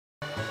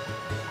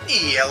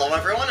Hello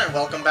everyone and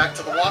welcome back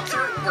to the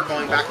walkthrough. We're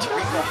going back to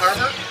Ricco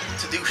Harbor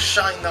to do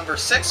Shine number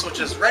 6, which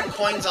is red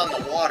coins on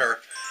the water.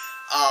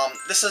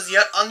 This is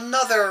yet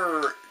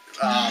another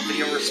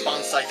video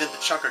response. I did the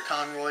Chugga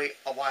Conroy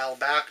a while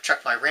back.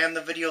 Check my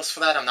random videos for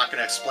that. I'm not going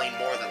to explain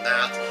more than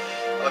that.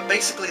 But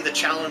basically the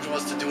challenge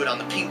was to do it on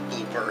the pink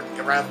blooper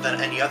rather than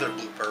any other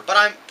blooper. But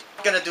I'm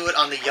going to do it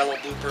on the yellow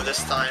blooper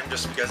this time,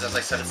 just because, as I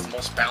said, it's the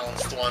most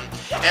balanced one,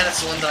 and it's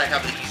the one that I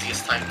have the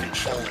easiest time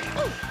controlling.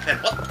 And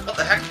what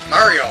the heck?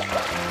 Mario!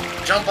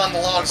 Jump on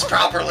the logs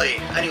properly!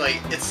 Anyway,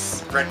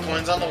 it's red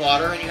coins on the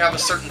water, and you have a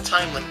certain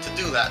time limit to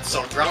do that,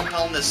 so ground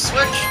pound this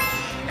switch,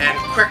 and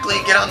quickly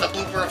get on the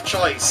blooper of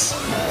choice.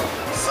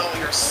 So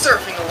you're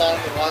surfing along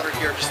the water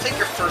here, just take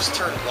your first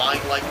turn wide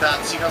like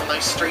that, so you have a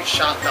nice straight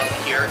shot down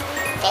here.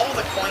 Follow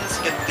the coins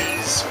to get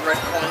these red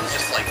coins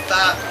just like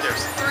that.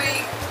 There's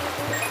 3.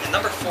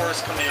 Number 4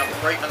 is coming up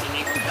right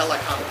underneath the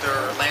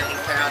helicopter landing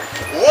pad.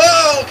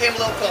 Whoa! Came a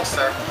little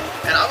closer.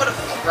 And I would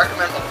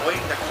recommend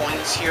avoiding the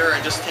coins here and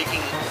just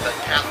taking the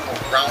path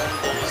around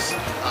those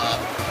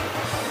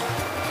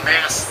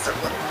masts.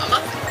 What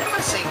am I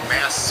saying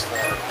masts for?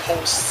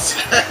 Posts?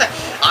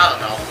 I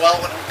don't know.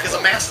 Well, because a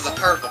mast is a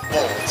part of the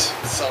boat.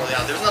 So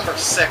yeah, there's number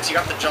 6. You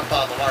have to jump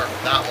out of the water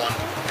from that one.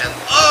 And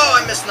oh,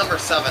 I missed number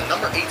 7.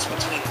 Number 8's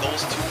between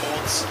those 2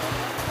 boats.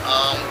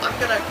 I'm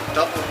gonna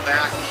double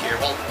back here.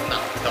 Well,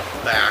 not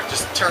double back.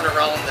 Just turn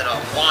around in a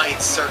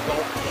wide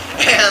circle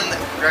and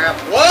grab.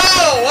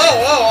 Whoa! Whoa!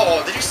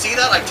 Whoa! Did you see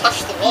that? I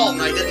touched the wall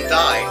and I didn't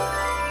die.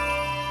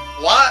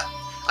 What?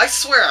 I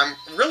swear, I'm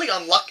really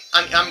unlucky.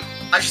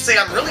 I should say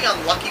I'm really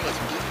unlucky with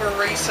blooper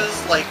races.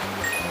 Like,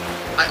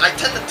 I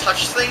tend to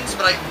touch things,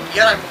 but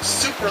yet I'm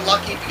super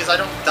lucky because I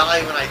don't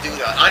die when I do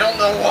that. I don't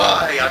know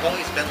why. I've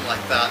always been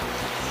like that.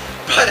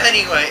 But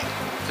anyway,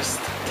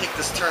 just take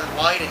this turn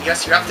wide, and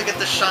yes, you have to get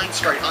the shine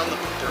straight on the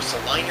blooper, so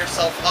line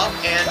yourself up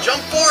and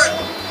jump for it!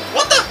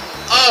 What the?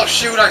 Oh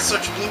shoot, I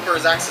switched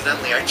bloopers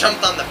accidentally. I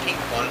jumped on the pink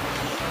one,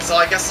 so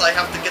I guess I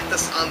have to get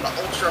this on the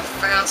ultra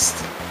fast,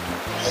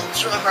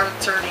 ultra hard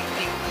turning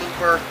pink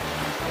blooper,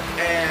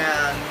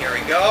 and here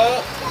we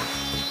go.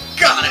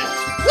 Got it!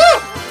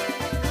 Woo!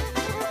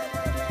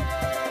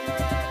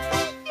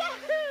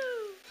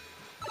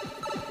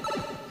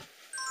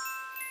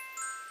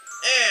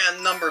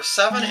 And number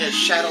 7 is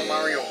Shadow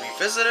Mario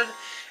Revisited.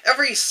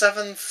 Every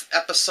 7th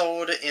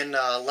episode in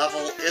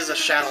level is a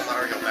Shadow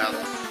Mario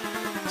battle.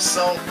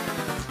 So,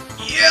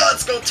 yeah,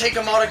 let's go take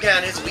him out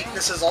again. His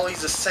weakness is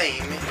always the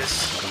same. You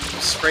just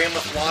spray him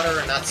with water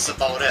and that's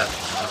about it.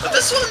 But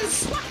this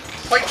one's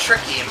quite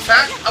tricky. In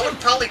fact, I would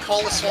probably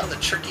call this one the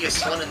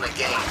trickiest one in the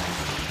game.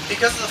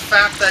 Because of the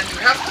fact that you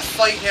have to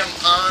fight him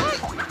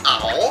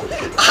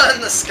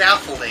on the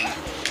scaffolding.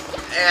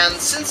 And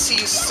since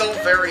he's so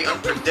very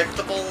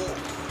unpredictable,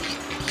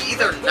 he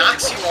either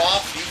knocks you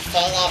off, you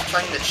fall off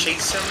trying to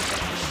chase him,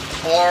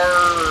 or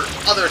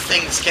other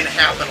things can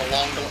happen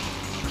along the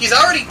way. He's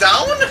already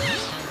down?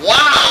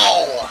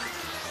 Wow!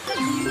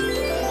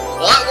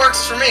 Well, that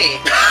works for me.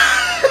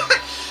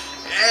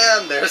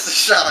 And there's the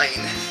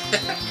shine.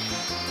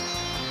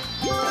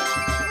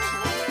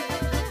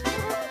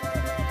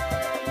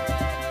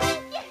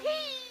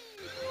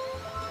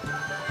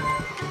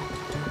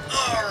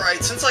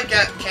 Alright, since I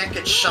can't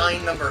get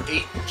Shine number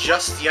 8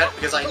 just yet,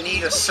 because I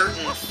need a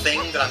certain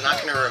thing that I'm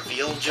not going to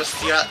reveal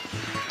just yet,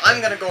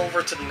 I'm going to go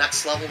over to the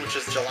next level, which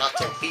is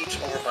Gelato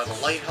Beach, over by the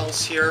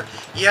lighthouse here.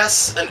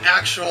 Yes, an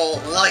actual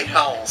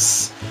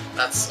lighthouse!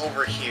 That's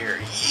over here.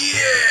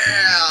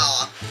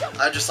 Yeah!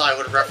 I just thought I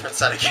would reference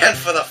that again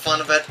for the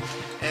fun of it.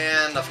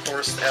 And, of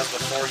course, as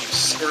before, you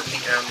squirt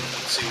the M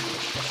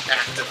to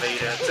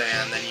activate it,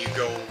 and then you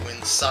go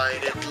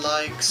inside it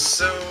like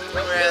so,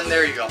 and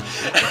there you go.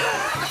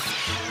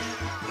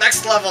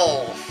 Next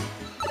level!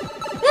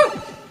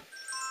 Woo!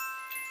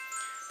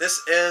 This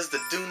is the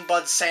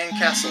Dunebud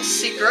Sandcastle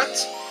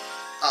Secret.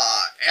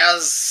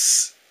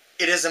 As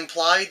it is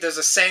implied, there's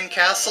a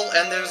sandcastle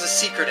and there's a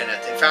secret in it.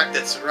 In fact,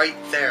 it's right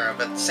there,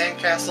 but the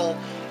sandcastle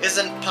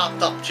isn't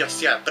popped up just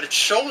yet. But it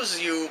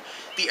shows you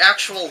the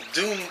actual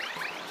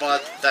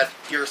Dunebud that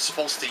you're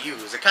supposed to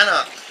use. It kind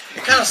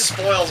of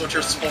spoils what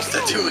you're supposed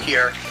to do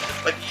here.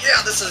 But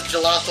yeah, this is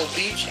Gelato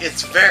Beach.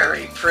 It's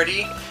very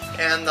pretty.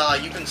 And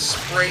you can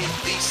spray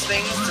these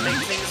things to make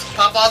things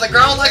pop out of the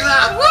ground like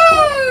that.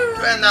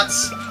 Woo! And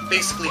that's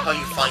basically how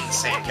you find the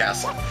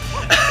sandcastle.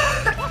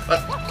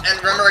 And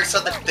remember I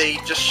said that they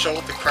just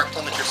showed the correct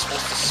one that you're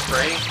supposed to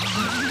spray?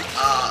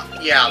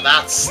 Yeah,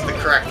 that's the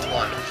correct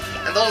one.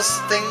 And those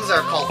things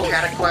are called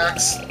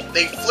Cataquacks.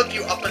 They flip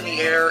you up in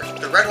the air.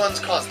 The red ones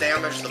cause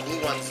damage, the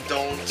blue ones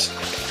don't.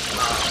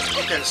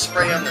 You can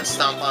spray them and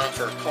stomp on them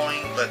for a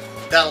coin, but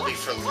that'll be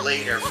for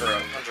later for a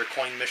 100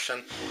 coin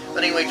mission.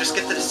 But anyway, just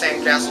get to the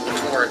sandcastle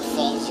before it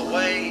falls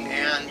away,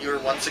 and you're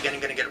once again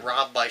going to get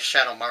robbed by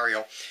Shadow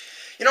Mario.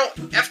 You know,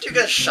 after you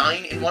get a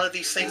shine in one of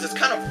these things, it's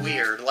kind of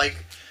weird. Like,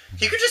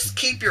 you could just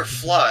keep your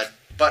flood,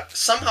 but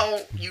somehow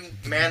you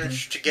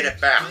managed to get it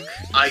back.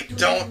 I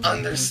don't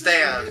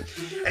understand.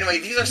 Anyway,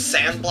 these are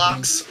sand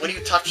blocks. When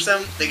you touch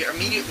them, they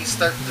immediately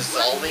start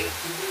dissolving.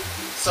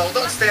 so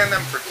don't stay on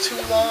them for too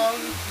long.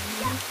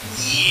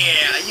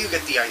 Yeah, you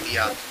get the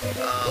idea.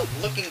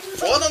 Looking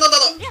for... No, no, no,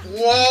 no!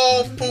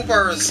 Whoa,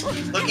 poopers!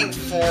 Looking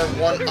for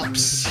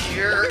one-ups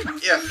here,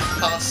 if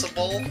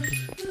possible.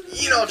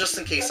 You know, just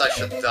in case I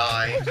should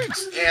die.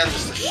 And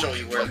just to show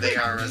you where they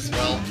are as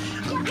well.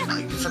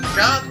 I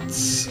forgot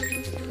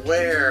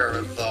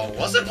where, though.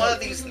 Was it one of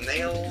these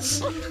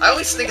nails? I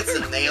always think it's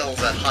the nails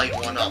that hide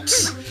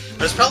one-ups.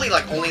 But it's probably,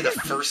 like, only the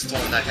first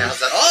one that has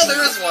that. Oh,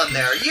 there is one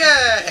there!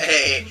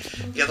 Yay!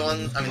 The other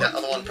one, I mean, that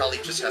other one probably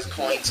just has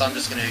coins, so I'm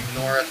just gonna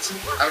ignore it.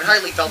 I would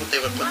highly doubt that they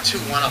would put two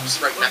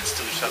one-ups right next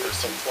to each other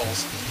so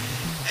close.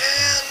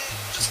 And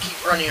just keep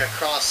running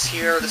across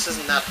here. This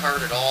isn't that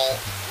hard at all.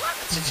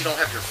 And since you don't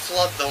have your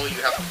flood, though,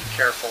 you have to be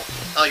careful.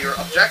 Now, your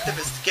objective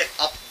is to get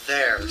up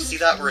there. See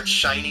that where it's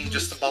shining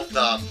just above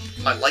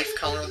my life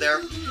counter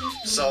there?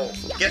 So,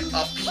 get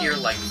up here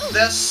like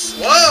this.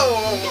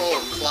 Whoa!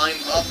 Climb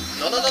up.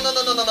 No, no, no, no,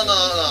 no, no, no, no,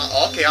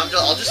 no. Okay,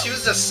 I'll just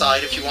use this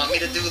side if you want me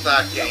to do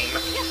that game.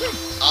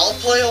 I'll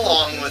play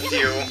along with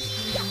you.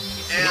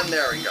 And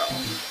there we go.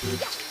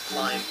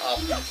 Climb up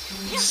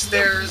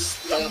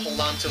stairs. Don't hold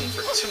on to them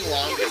for too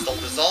long because they'll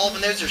dissolve.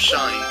 And there's your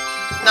shine.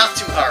 Not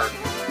too hard.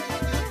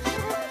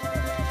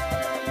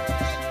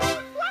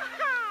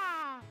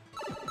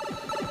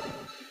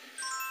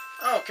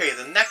 Okay,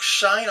 the next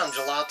shine on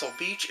Gelato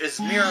Beach is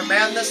Mirror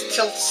Madness,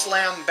 Tilt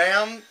Slam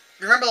Bam.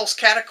 Remember those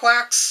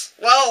cataquacks?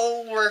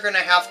 Well, we're gonna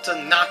have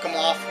to knock them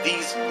off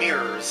these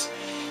mirrors.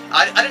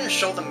 I didn't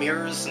show the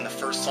mirrors in the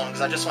first one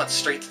because I just went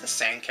straight to the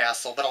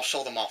sandcastle, but I'll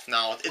show them off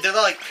now. They're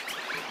like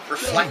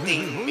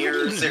reflecting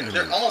mirrors.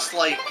 They're almost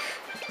like...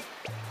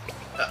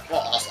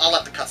 well, I'll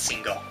let the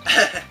cutscene go.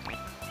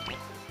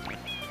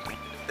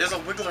 There's a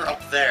Wiggler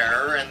up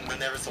there, and then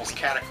there's those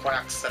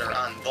cataquacks that are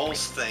on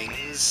those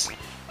things.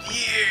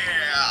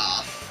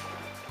 Yeah!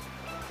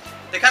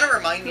 They kind of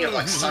remind me of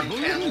like sun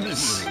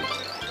panels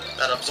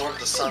that absorb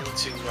the sun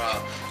to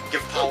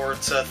give power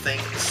to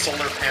things,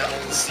 solar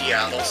panels,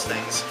 yeah, those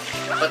things.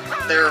 But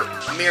they're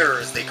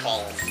mirrors, they call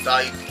them.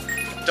 I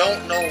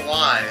don't know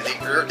why.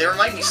 They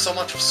remind me so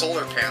much of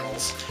solar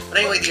panels. But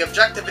anyway, the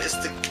objective is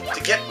to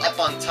get up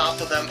on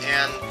top of them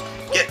and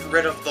get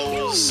rid of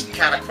those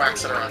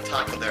cataquacks that are on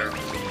top of there.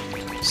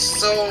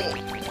 So,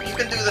 you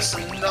can do this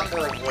a number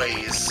of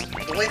ways.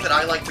 The way that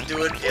I like to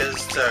do it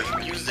is to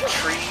use the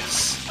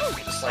trees,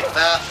 just like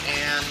that,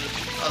 and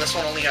this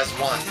one only has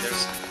one.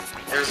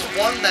 There's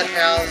one that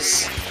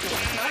has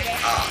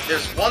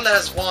there's one that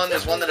has one,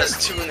 there's one that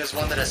has two, and there's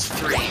one that has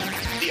three.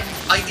 The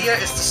idea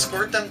is to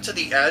squirt them to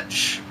the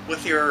edge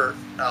with your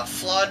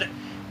flood,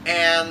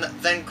 and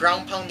then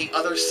ground pound the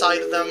other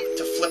side of them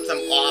to flip them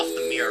off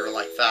the mirror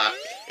like that.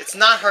 It's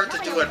not hard to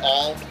do at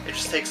all, it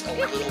just takes a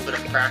little bit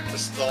of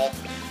practice though.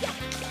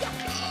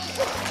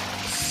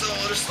 So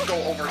I'll just go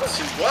over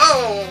to,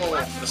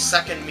 whoa, the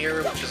second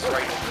mirror, which is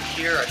right over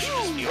here. I should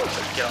just be able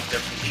to get up there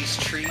from these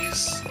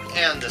trees.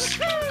 And this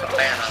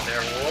cabana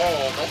there.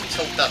 Whoa, don't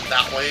tilt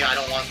that way. I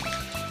don't want...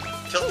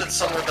 Tilt it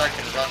somewhere that I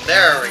can run.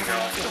 There we go.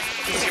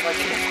 Let's see if I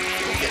can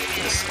get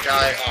this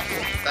guy off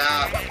of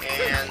that.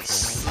 And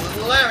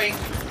slammy.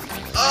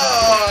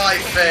 Oh, I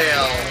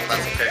failed.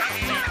 That's okay.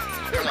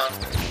 Come on.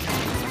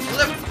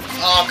 Flip.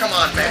 Oh, come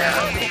on,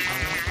 man.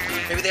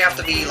 Maybe they have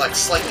to be, like,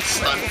 slightly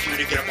stunned for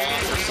you to get them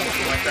off or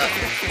something like that.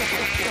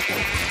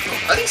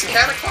 Are these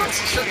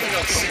cataquacks? You certainly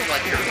don't seem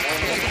like your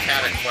normal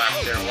cataquack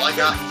there. Well, I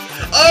got...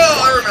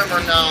 Oh, I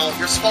remember now.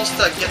 You're supposed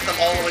to get them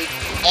all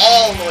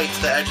the way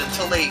to the edge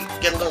until they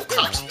get a little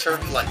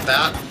topsy-turvy like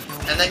that.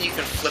 And then you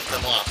can flip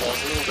them off. Well, I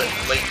was a little bit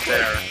late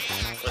there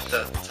with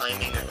the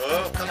timing.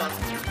 Oh, come on.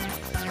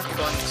 I'm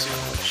going to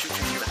shoot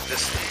you from a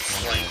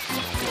distance, like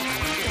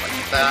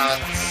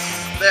that.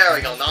 There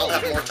we go, now I'll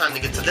have more time to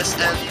get to this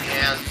end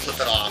and flip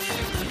it off.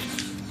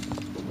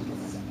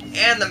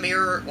 And the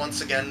mirror,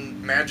 once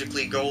again,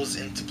 magically goes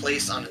into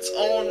place on its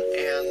own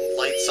and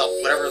lights up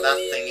whatever that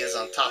thing is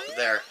on top of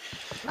there.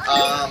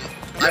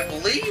 I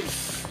believe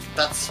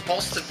that's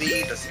supposed to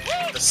be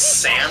the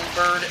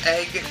sandbird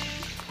egg.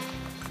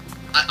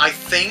 I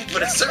think,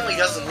 but it certainly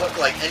doesn't look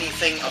like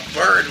anything a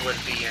bird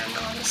would be in,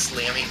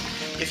 honestly. I mean,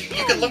 if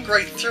you can look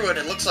right through it,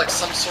 it looks like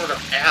some sort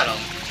of atom.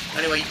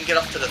 Anyway, you can get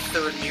up to the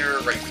third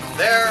mirror right from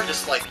there,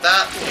 just like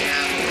that,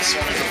 and this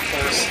one is, of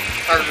course,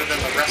 harder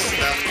than the rest of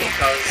them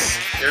because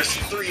there's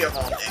three of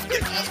them. And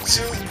get off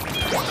two.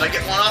 Did I get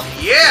one off?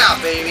 Yeah,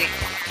 baby!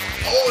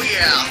 Oh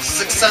yeah!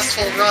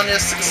 Successful run is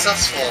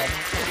successful.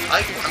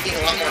 I'm being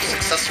a lot more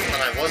successful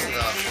than I was in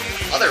the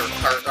other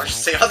part, or I should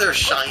say other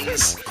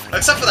shines.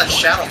 Except for that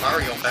Shadow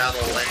Mario battle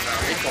in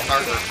Rico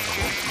Harbor.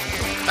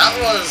 That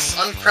was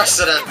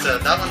unprecedented.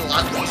 That went a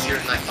lot easier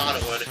than I thought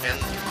it would, and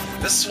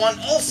this one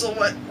also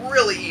went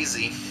really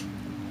easy,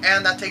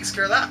 and that takes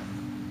care of that.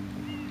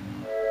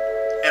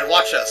 And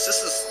watch this.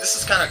 This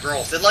is kind of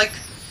gross. It like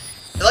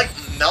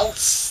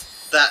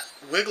melts that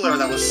Wiggler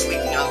that was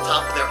sleeping on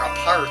top of there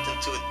apart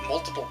into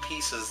multiple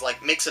pieces,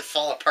 like makes it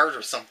fall apart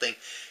or something.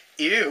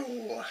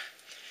 Ew.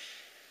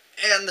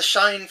 And the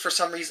shine, for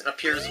some reason,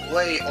 appears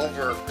way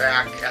over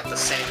back at the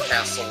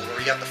sandcastle where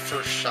we got the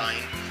first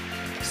shine.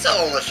 So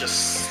let's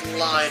just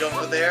slide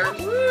over there.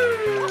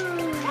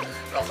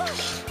 Oh,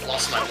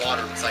 lost my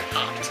water because I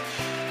hopped.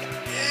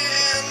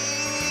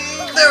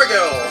 And there we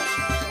go.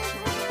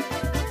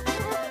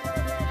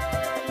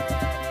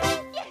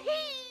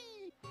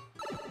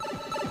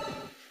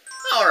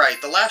 Alright,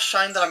 the last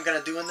shine that I'm going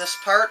to do in this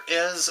part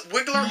is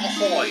Wiggler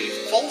Ahoy!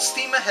 Full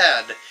steam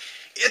ahead!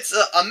 It's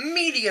an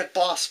immediate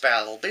boss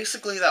battle.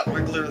 Basically, that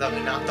Wiggler that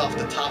we knocked off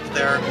the top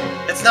there,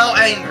 it's now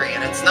angry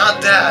and it's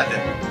not dead.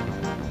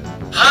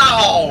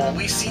 How?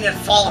 We've seen it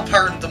fall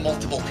apart into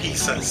multiple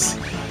pieces.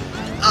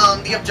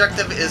 The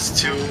objective is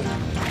to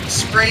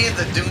spray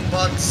the Doom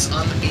Buds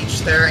on the beach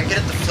there and get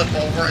it to flip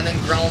over and then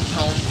ground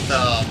pound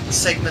the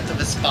segment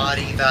of its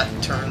body that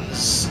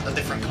turns a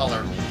different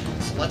color.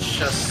 So let's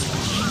just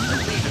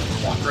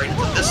walk right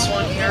into this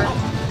one here.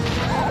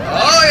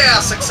 Oh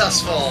yeah,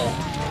 successful!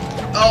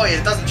 Oh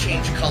yeah, it doesn't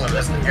change color,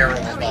 there's an arrow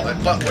above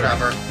it, but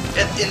whatever.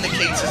 It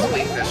indicates his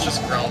weakness,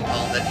 just ground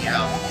pound it,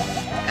 yeah.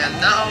 And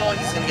now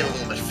he's gonna get a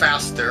little bit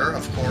faster,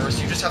 of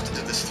course. You just have to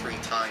do this 3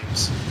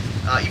 times.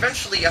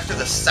 Eventually, after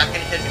the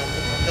second hit,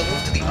 he'll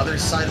move to the other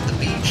side of the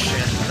beach,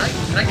 and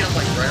can I get him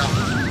like right off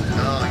the...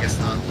 No, I guess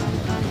not. I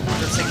was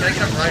gonna say, can I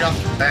get him right off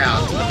the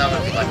bat? But that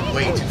would be like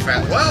way too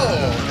fast. Whoa!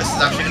 This is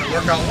actually gonna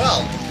work out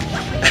well.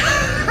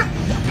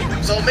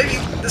 So maybe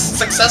this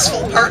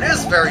successful part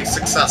is very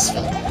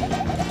successful.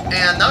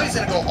 And now he's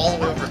gonna go all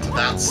the way over to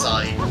that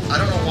side. I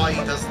don't know why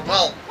he does...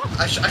 Well,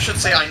 I should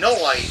say I know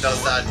why he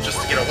does that,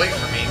 just to get away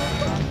from me.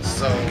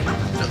 So,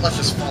 let's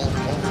just follow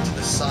him over to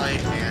this side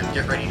and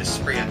get ready to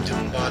spray a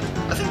Doom Bud.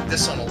 I think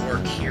this one will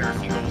work here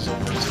if he goes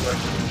over to it.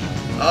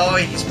 Oh,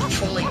 he's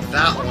patrolling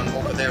that one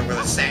over there where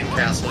the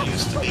sandcastle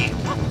used to be.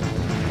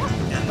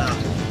 And,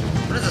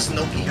 what does this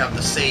Noki have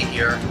to say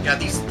here? Yeah,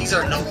 these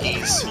are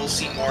Nokis. We'll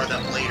see more of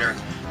them later.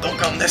 Don't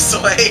come this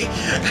way!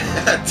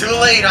 Too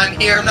late, I'm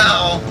here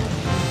now!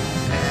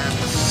 And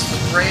let's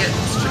spray it.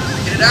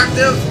 Let's get it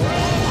active!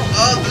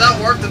 Oh, did that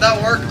work? Did that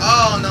work?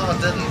 Oh, no, it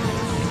didn't.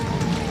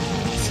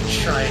 Let's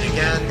try it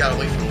again. Got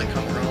away from the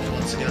come around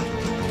once again.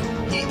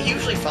 He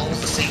usually follows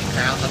the same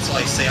path. That's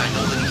why I say I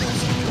know that he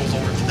goes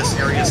over to this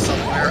area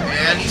somewhere.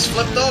 And he's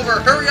flipped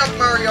over. Hurry up,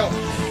 Mario!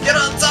 Get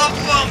on top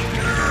of him!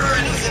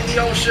 And he's in the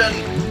ocean.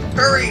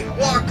 Hurry!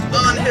 Walk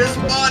on his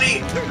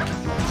body!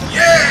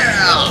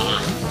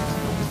 Yeah!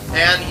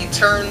 And he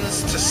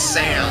turns to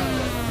sand.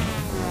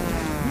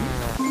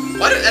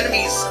 Why do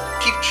enemies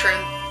keep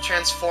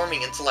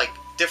transforming into, like,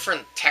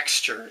 different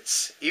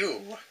textures?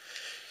 Ew.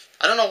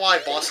 I don't know why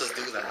bosses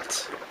do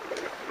that.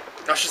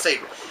 I should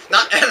say,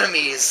 not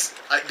enemies,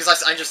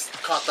 because I just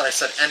caught that I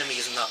said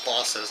enemies and not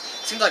bosses.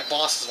 It seems like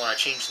bosses when I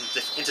change them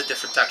into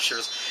different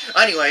textures.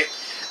 Anyway,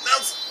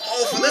 that's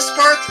all for this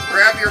part.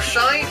 Grab your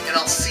shine, and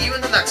I'll see you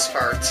in the next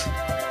part.